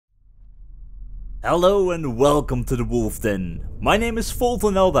Hello and welcome to the Wolf Den. My name is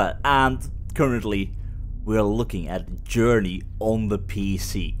Voltorn Elda and currently we're looking at Journey on the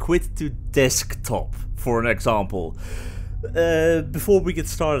PC. Quit to desktop, for an example. Before we get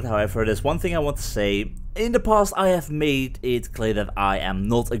started, however, there's one thing I want to say. In the past I have made it clear that I am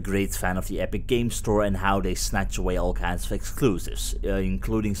not a great fan of the Epic Games Store and how they snatch away all kinds of exclusives,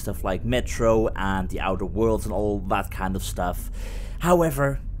 including stuff like Metro and the Outer Worlds and all that kind of stuff.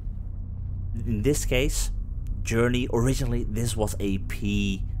 However, in this case, Journey, originally this was a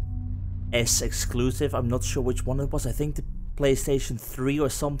PS exclusive. I'm not sure which one it was. I think the PlayStation 3 or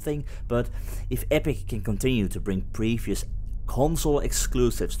something. But if Epic can continue to bring previous console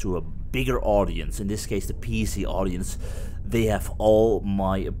exclusives to a bigger audience, in this case the PC audience, they have all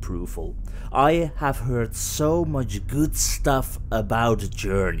my approval. I have heard so much good stuff about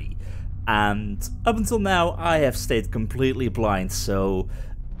Journey, and up until now I have stayed completely blind, so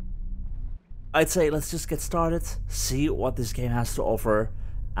I'd say let's just get started, see what this game has to offer,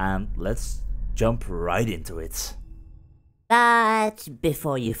 and let's jump right into it. But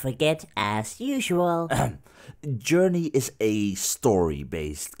before you forget, as usual, Journey is a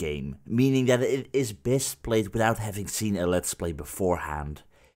story-based game, meaning that it is best played without having seen a Let's Play beforehand.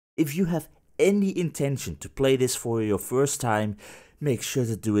 If you have any intention to play this for your first time, make sure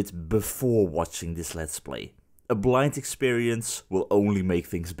to do it before watching this Let's Play. A blind experience will only make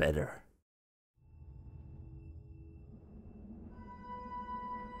things better.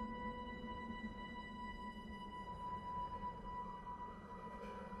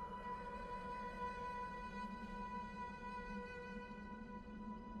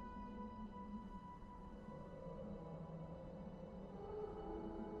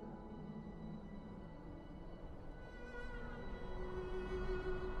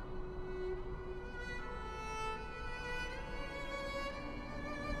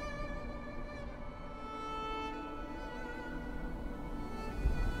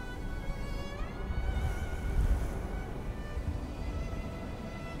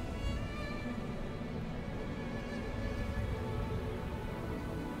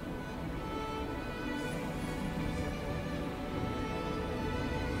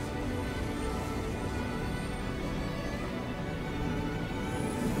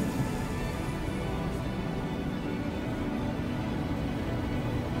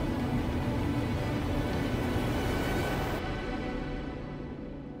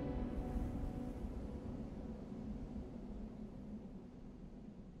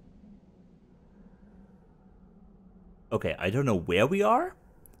 Okay, I don't know where we are,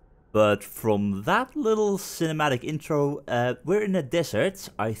 but from that little cinematic intro, we're in a desert,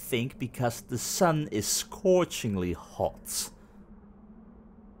 I think, because the sun is scorchingly hot.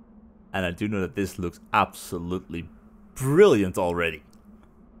 And I do know that this looks absolutely brilliant already.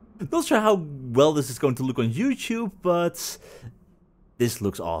 Not sure how well this is going to look on YouTube, but this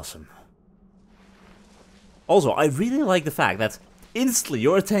looks awesome. Also, I really like the fact that instantly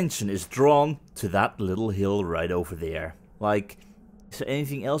your attention is drawn to that little hill right over there. Like, is there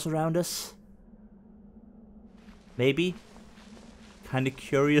anything else around us? Maybe? Kinda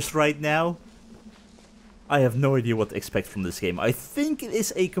curious right now. I have no idea what to expect from this game. I think it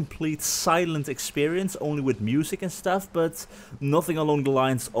is a complete silent experience, only with music and stuff, but nothing along the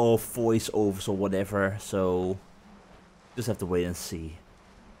lines of voiceovers or whatever, so just have to wait and see.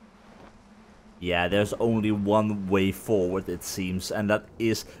 Yeah, there's only one way forward, it seems, and that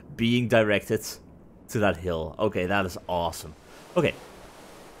is being directed to that hill. Okay, that is awesome. Okay.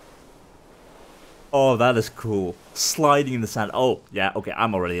 Oh, that is cool. Sliding in the sand. Oh, yeah, okay,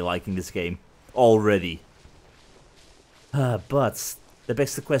 I'm already liking this game. Already. But that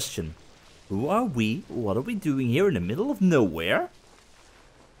begs the question. Who are we? What are we doing here in the middle of nowhere?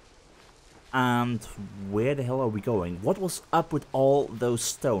 And where the hell are we going? What was up with all those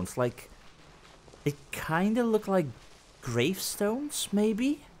stones? Like, they kinda look like gravestones,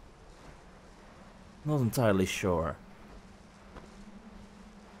 maybe? Not entirely sure.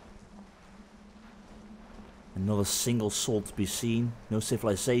 And not a single soul to be seen. No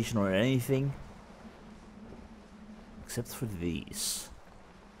civilization or anything. Except for these.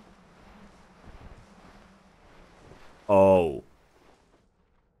 Oh.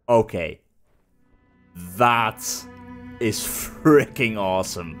 Okay. That is freaking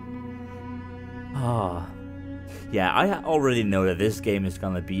awesome. Ah, yeah, I already know that this game is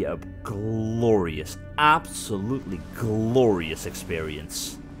gonna be a glorious, absolutely glorious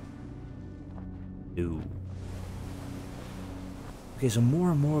experience. Ooh. Okay, so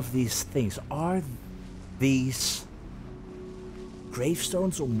more and more of these things. Are these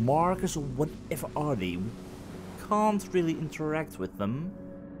gravestones or markers or whatever are they? We can't really interact with them.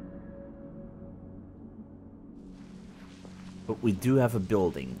 But we do have a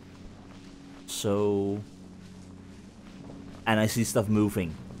building. So... And I see stuff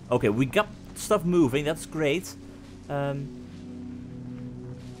moving. Okay, we got stuff moving, that's great. Okay,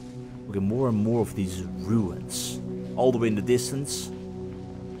 more and more of these ruins. All the way in the distance.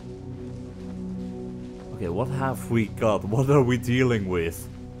 Okay, what have we got? What are we dealing with?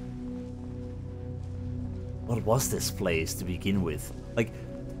 What was this place to begin with? Like,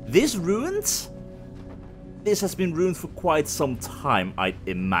 this ruins? This has been ruined for quite some time, I'd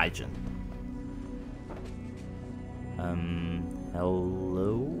imagine.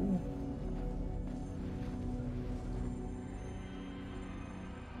 Hello?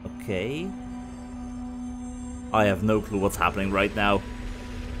 Okay. I have no clue what's happening right now.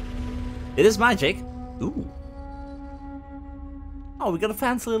 It is magic. Ooh. Oh, we got a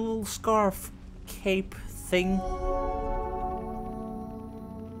fancy little scarf cape thing.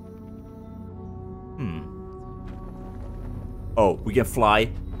 Oh, we can fly.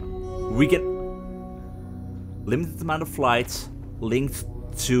 We can... Limited amount of flights linked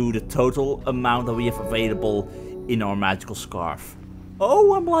to the total amount that we have available in our magical scarf.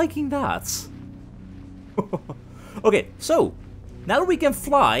 Oh, I'm liking that. Okay, so now that we can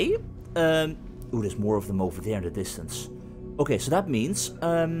fly, ooh, there's more of them over there in the distance. Okay, so that means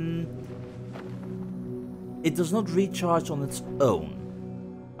it does not recharge on its own.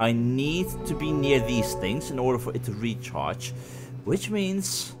 I need to be near these things in order for it to recharge, which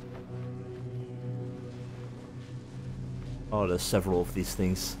means... Oh, there's several of these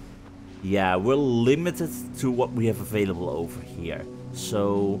things. Yeah, we're limited to what we have available over here.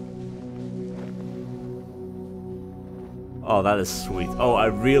 So... Oh, that is sweet. Oh, I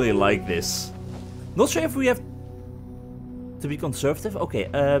really like this. Not sure if we have to be conservative. Okay,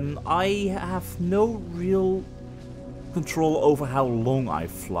 I have no real control over how long I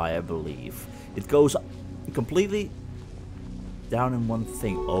fly, I believe. It goes completely down in one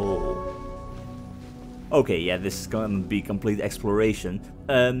thing. Oh. Okay, yeah, this is gonna be complete exploration.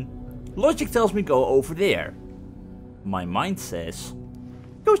 Logic tells me go over there. My mind says,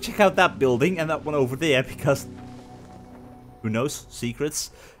 go check out that building and that one over there, because... Who knows?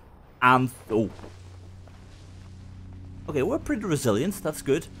 Secrets. And... Oh. Okay, we're pretty resilient, that's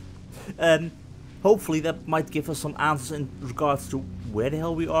good. Hopefully that might give us some answers in regards to where the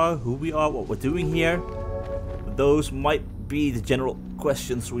hell we are, who we are, what we're doing here. Those might be the general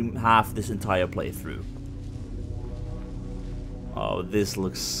questions we have this entire playthrough. Oh, this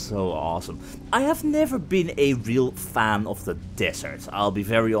looks so awesome. I have never been a real fan of the desert, I'll be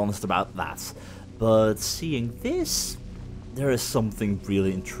very honest about that. But seeing this, there is something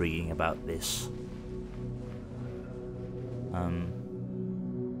really intriguing about this.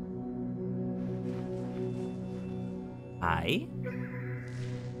 Hi.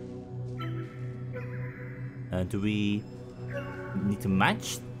 Do we need to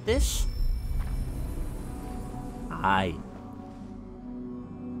match this? Hi.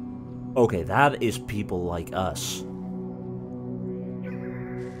 Okay, that is people like us.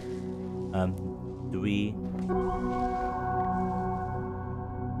 Do we...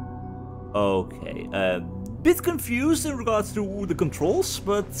 Okay, bit confused in regards to the controls,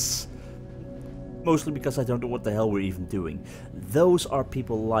 but mostly because I don't know what the hell we're even doing. Those are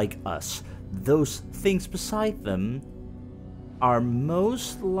people like us. Those things beside them are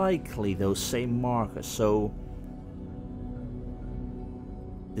most likely those same markers, so...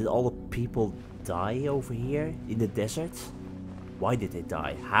 Did all the people die over here in the desert? Why did they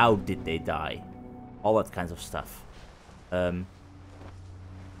die? How did they die? All that kinds of stuff.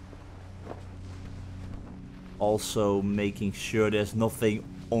 Also making sure there's nothing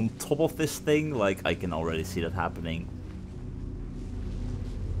on top of this thing. Like, I can already see that happening.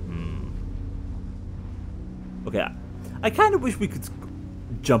 Okay, I kind of wish we could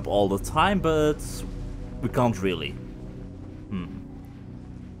jump all the time, but we can't really.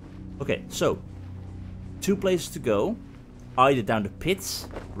 Okay, so 2 places to go. Either down the pits,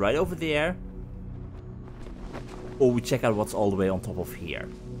 right over there, or we check out what's all the way on top of here.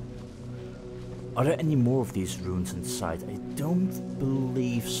 Are there any more of these ruins inside? I don't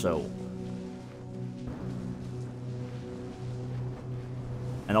believe so.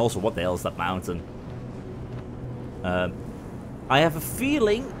 And also, what the hell is that mountain? I have a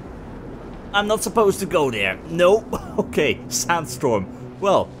feeling I'm not supposed to go there. No? Okay, sandstorm.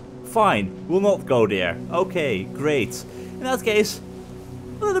 Well, fine, we'll not go there. Okay, great. In that case,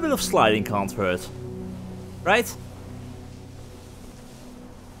 a little bit of sliding can't hurt. Right?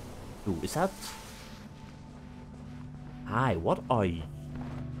 Ooh, is that... Hi, what are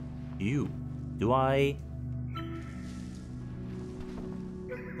you? Do I...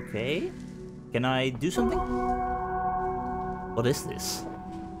 Okay. Can I do something? What is this?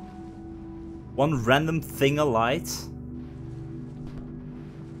 One random thing alight?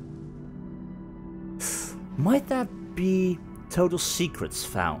 Might that be total secrets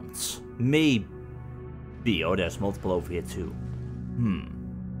found? Maybe. Oh, there's multiple over here too.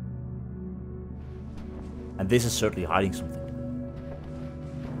 And this is certainly hiding something.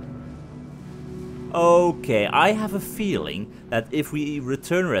 Okay, I have a feeling that if we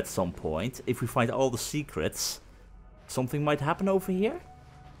return her at some point, if we find all the secrets, something might happen over here?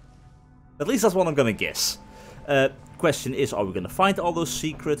 At least that's what I'm gonna guess. Question is, are we gonna find all those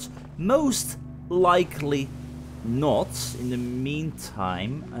secrets? Most likely not. In the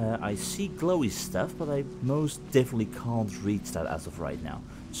meantime, I see glowy stuff, but I most definitely can't reach that as of right now.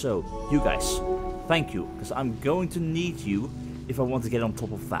 So, you guys, thank you, because I'm going to need you if I want to get on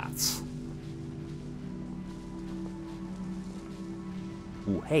top of that.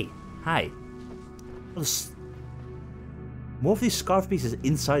 Ooh, hey, hi. There's more of these scarf pieces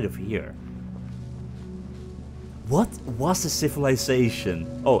inside of here. What was the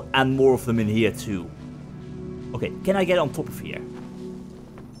civilization? Oh, and more of them in here too. Okay, can I get on top of here?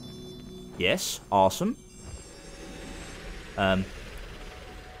 Yes, awesome.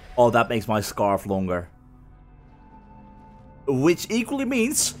 Oh, that makes my scarf longer. Which equally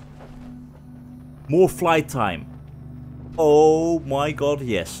means more flight time. Oh my god,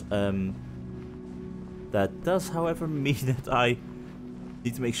 yes. That does, however, mean that I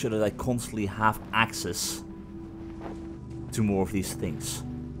need to make sure that I constantly have access to more of these things.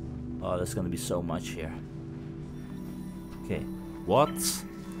 Oh, there's gonna be so much here. Okay, what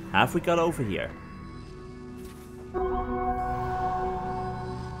have we got over here?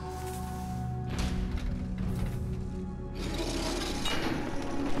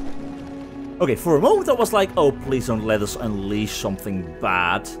 Okay, for a moment I was like, oh, please don't let us unleash something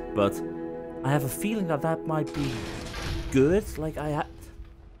bad, but I have a feeling that that might be good. Like,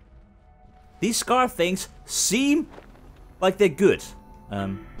 these scarf things seem like they're good.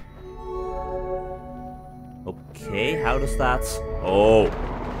 Okay, how does that... Oh.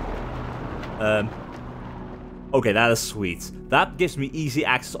 Okay, that is sweet. That gives me easy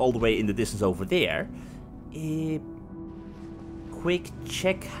access all the way in the distance over there. Quick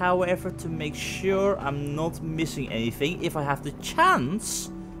check, however, to make sure I'm not missing anything. If I have the chance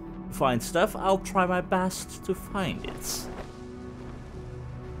to find stuff, I'll try my best to find it.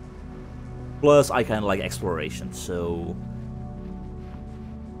 Plus, I kind of like exploration, so...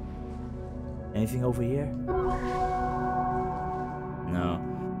 Anything over here? No.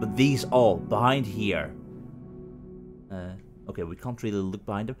 But these all behind here. Okay, we can't really look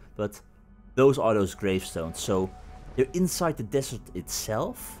behind them, but those are those gravestones. So they're inside the desert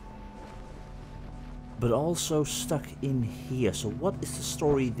itself, but also stuck in here. So what is the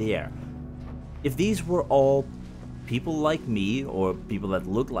story there? If these were all people like me, or people that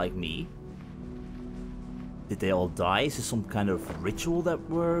look like me, did they all die? Is this some kind of ritual that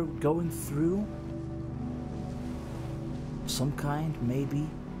we're going through? Some kind, maybe?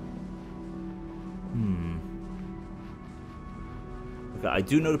 Okay, I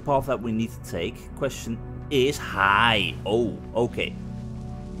do know the path that we need to take. Question is, hi. Oh, okay.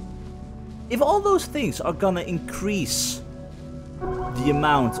 If all those things are gonna increase the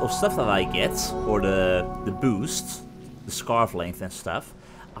amount of stuff that I get, or the boost, the scarf length and stuff,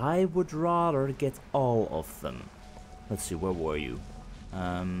 I would rather get all of them. Let's see, where were you?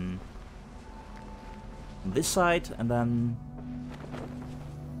 On this side, and then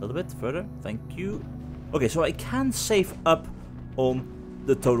a little bit further. Thank you. Okay, so I can save up on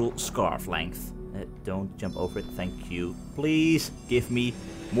the total scarf length. Don't jump over it. Thank you. Please give me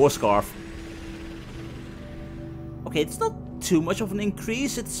more scarf. Okay, it's not too much of an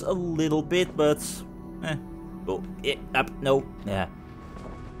increase. It's a little bit, but oh, up. No, yeah.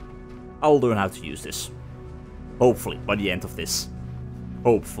 I'll learn how to use this. Hopefully, by the end of this.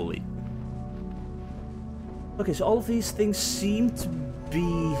 Hopefully. Okay, so all of these things seem to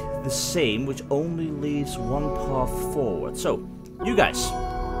be the same, which only leaves one path forward. So, you guys,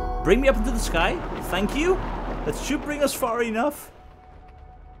 bring me up into the sky. Thank you. That should bring us far enough.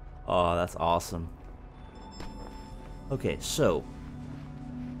 Oh, that's awesome. Okay, so...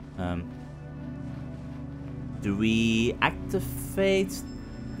 do we activate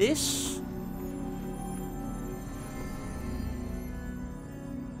this?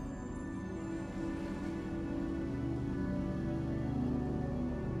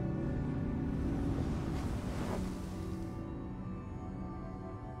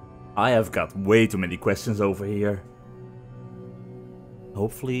 I have got way too many questions over here.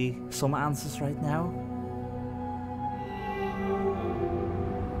 Hopefully some answers right now.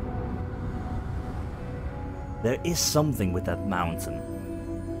 There is something with that mountain.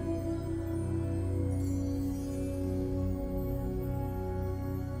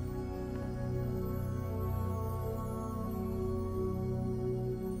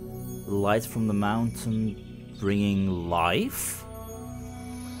 Light from the mountain bringing life?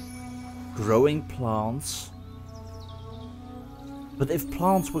 Growing plants? But if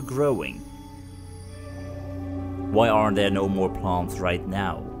plants were growing, why aren't there no more plants right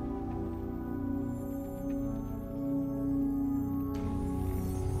now?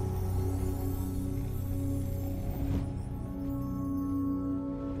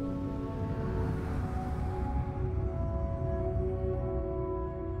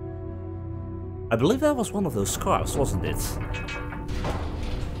 I believe that was one of those scarves, wasn't it?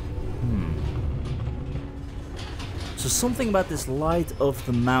 So something about this light of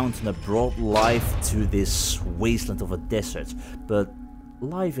the mountain that brought life to this wasteland of a desert. But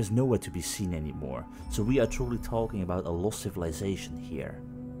life is nowhere to be seen anymore. So we are truly talking about a lost civilization here.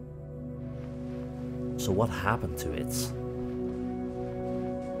 So what happened to it?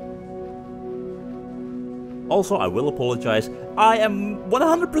 Also, I will apologize. I am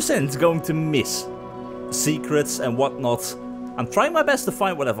 100% going to miss secrets and whatnot. I'm trying my best to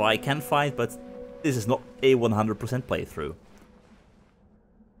find whatever I can find, but this is not a 100% playthrough.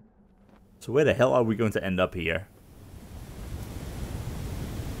 So where the hell are we going to end up here?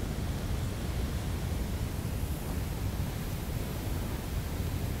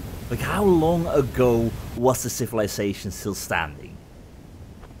 Like, how long ago was the civilization still standing?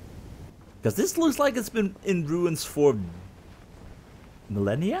 Because this looks like it's been in ruins for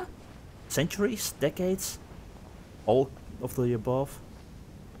millennia? Centuries? Decades? All of the above?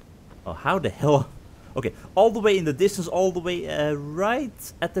 Oh, how the hell? Okay, all the way in the distance, all the way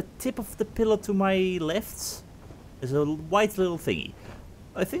right at the tip of the pillar to my left is a white little thingy.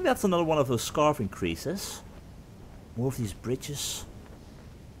 I think that's another one of those scarf increases. More of these bridges.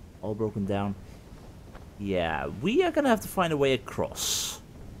 All broken down. Yeah, we are gonna have to find a way across.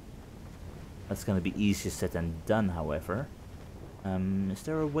 That's gonna be easier said than done, however. Is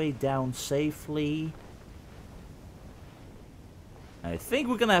there a way down safely? I think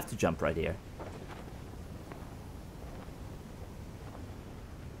we're gonna have to jump right here.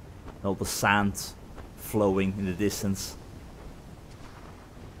 All the sand flowing in the distance.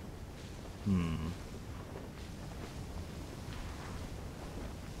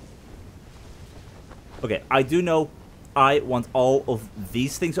 Okay, I do know I want all of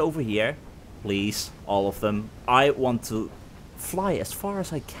these things over here. Please, all of them. I want to fly as far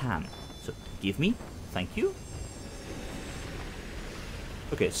as I can. So, give me. Thank you.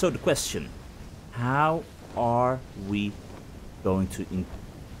 Okay, so the question. How are we going to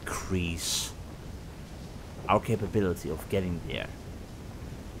increase our capability of getting there?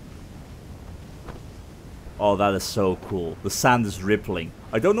 Oh, that is so cool. The sand is rippling.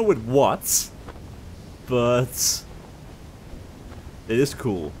 I don't know with what, but it is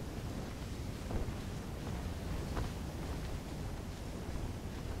cool.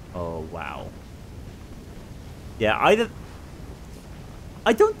 Oh, wow. Yeah, I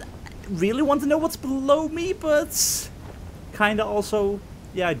don't really want to know what's below me, but kinda also,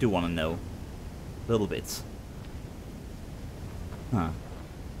 yeah, I do want to know. A little bit. Huh.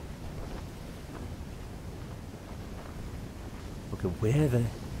 Okay, where the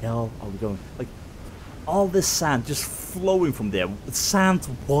hell are we going? Like, all this sand just flowing from there. Sand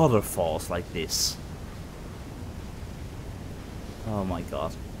waterfalls like this. Oh my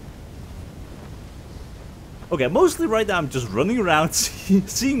god. Okay, mostly right now I'm just running around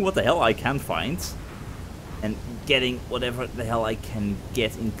seeing what the hell I can find. And getting whatever the hell I can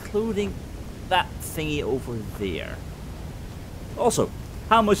get, including that thingy over there. Also,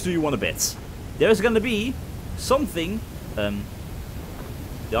 how much do you want to bet? There's gonna be something,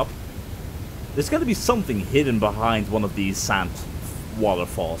 yup. There's gonna be something hidden behind one of these sand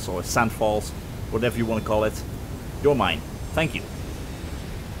waterfalls, or sand falls, whatever you want to call it. You're mine. Thank you.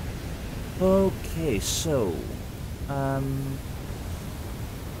 Okay, so,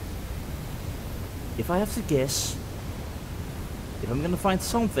 if I have to guess, if I'm gonna find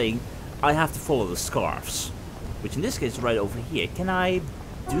something, I have to follow the scarves, which in this case is right over here. Can I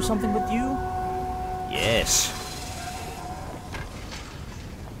do something with you? Yes.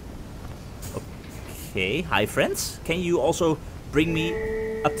 Okay, hi friends. Can you also bring me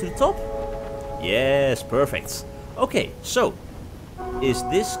up to the top? Yes, perfect. Okay, so, is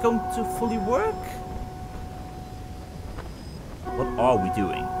this going to fully work? What are we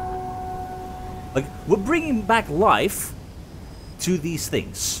doing? Like, we're bringing back life to these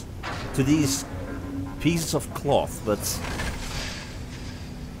things. To these pieces of cloth, but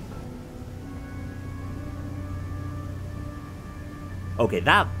Okay,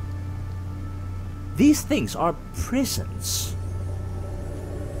 that... These things are prisons.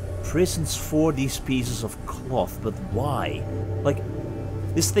 Prisons for these pieces of cloth, but why? Like,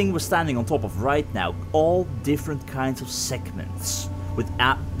 this thing we're standing on top of right now, all different kinds of segments, with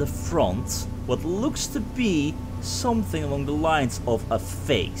at the front what looks to be something along the lines of a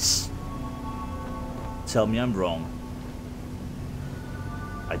face. Tell me I'm wrong.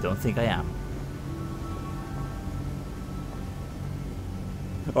 I don't think I am.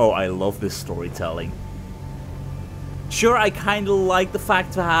 Oh, I love this storytelling. Sure, I kind of like the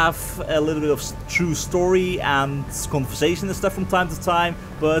fact to have a little bit of true story and conversation and stuff from time to time,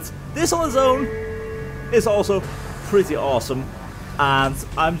 but this on its own is also pretty awesome, and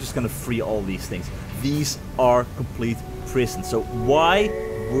I'm just gonna free all these things. These are complete prisons, so why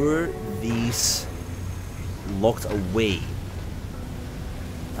were these locked away?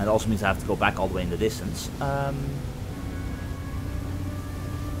 And it also means I have to go back all the way in the distance.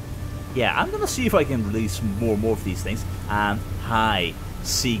 Yeah, I'm gonna see if I can release more of these things. And hi,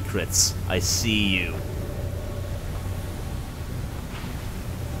 secrets, I see you.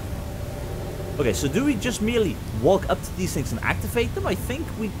 Okay, so do we just merely walk up to these things and activate them? I think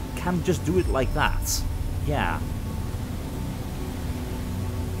we can just do it like that. Yeah.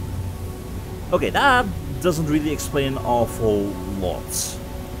 Okay, that doesn't really explain an awful lot.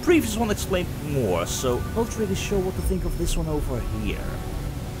 The previous one explained more, so not really sure what to think of this one over here.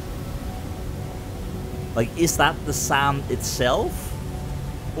 Like, is that the sand itself?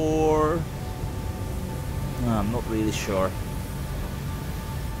 Or... No, I'm not really sure.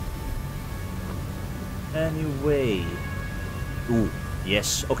 Anyway... Ooh,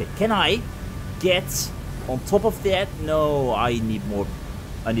 yes. Okay, can I get on top of that? No, I need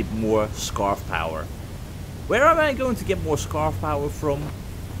more scarf power. Where am I going to get more scarf power from?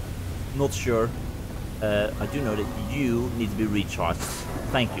 Not sure. I do know that you need to be recharged.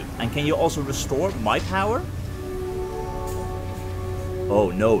 Thank you. And can you also restore my power? Oh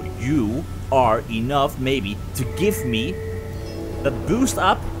no, you are enough maybe to give me the boost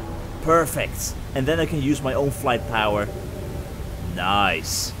up. Perfect. And then I can use my own flight power.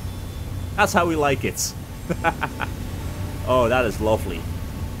 Nice. That's how we like it. Oh, that is lovely.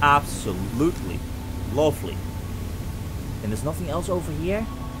 Absolutely lovely. And there's nothing else over here?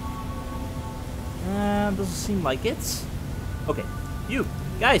 Doesn't seem like it. Okay, you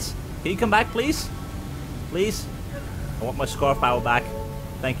guys, can you come back, please? Please? I want my scarf power back.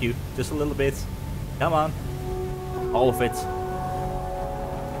 Thank you. Just a little bit. Come on. All of it.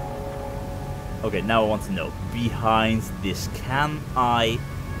 Okay, now I want to know. Behind this, can I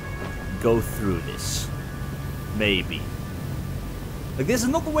go through this? Maybe. Like, this is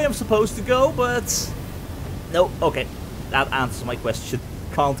not the way I'm supposed to go, but... No, okay. That answers my question.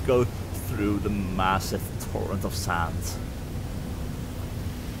 Can't go through the massive torrent of sand.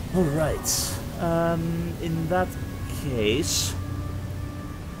 Alright. In that case...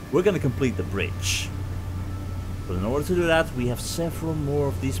 We're gonna complete the bridge. But in order to do that, we have several more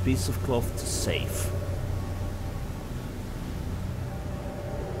of these pieces of cloth to save.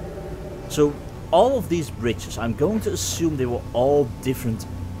 So, all of these bridges, I'm going to assume they were all different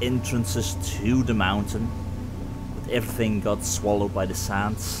entrances to the mountain. But everything got swallowed by the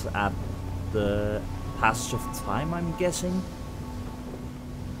sands at the passage of time, I'm guessing.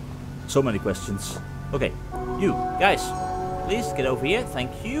 So many questions. Okay, you guys, please get over here.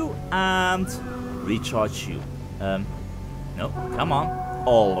 Thank you. And recharge you. No, come on.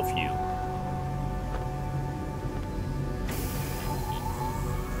 All of you.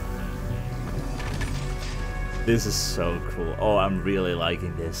 This is so cool. Oh, I'm really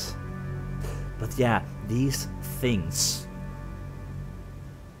liking this. But yeah, these things.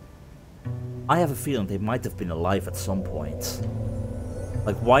 I have a feeling they might have been alive at some point.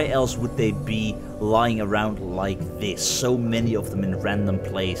 Like, why else would they be lying around like this? So many of them in random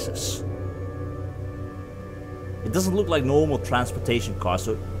places. It doesn't look like normal transportation cars,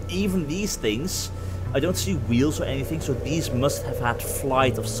 so even these things, I don't see wheels or anything, so these must have had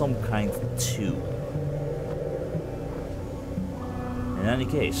flight of some kind too. In any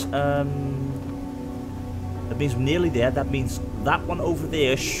case, that means we're nearly there. That means that one over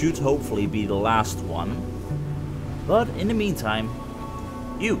there should hopefully be the last one. But in the meantime,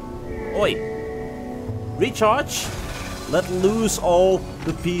 you, oi, recharge, let loose all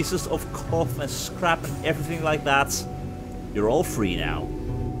the pieces of cloth and scrap, everything like that. You're all free now.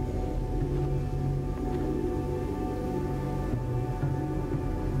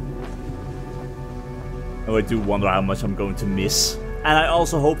 Oh, I do wonder how much I'm going to miss. And I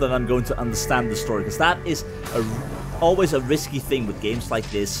also hope that I'm going to understand the story, because that is always a risky thing with games like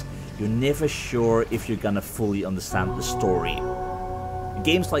this. You're never sure if you're gonna fully understand the story.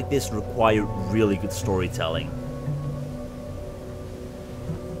 games like this require really good storytelling.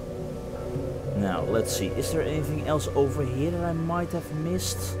 Now, let's see. Is there anything else over here that I might have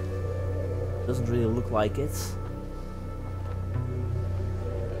missed? Doesn't really look like it.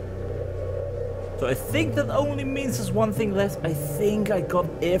 So I think that only means there's one thing left. I think I got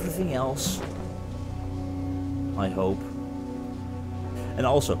everything else. I hope. And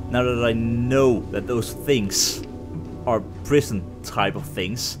also, now that I know that those things are prison type of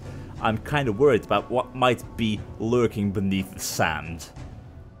things, I'm kind of worried about what might be lurking beneath the sand.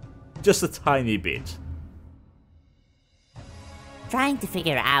 Just a tiny bit. Trying to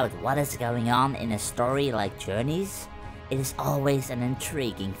figure out what is going on in a story like Journeys, it is always an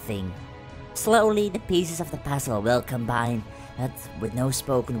intriguing thing. Slowly the pieces of the puzzle will combine, but with no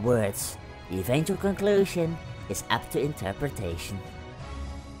spoken words. The eventual conclusion is up to interpretation.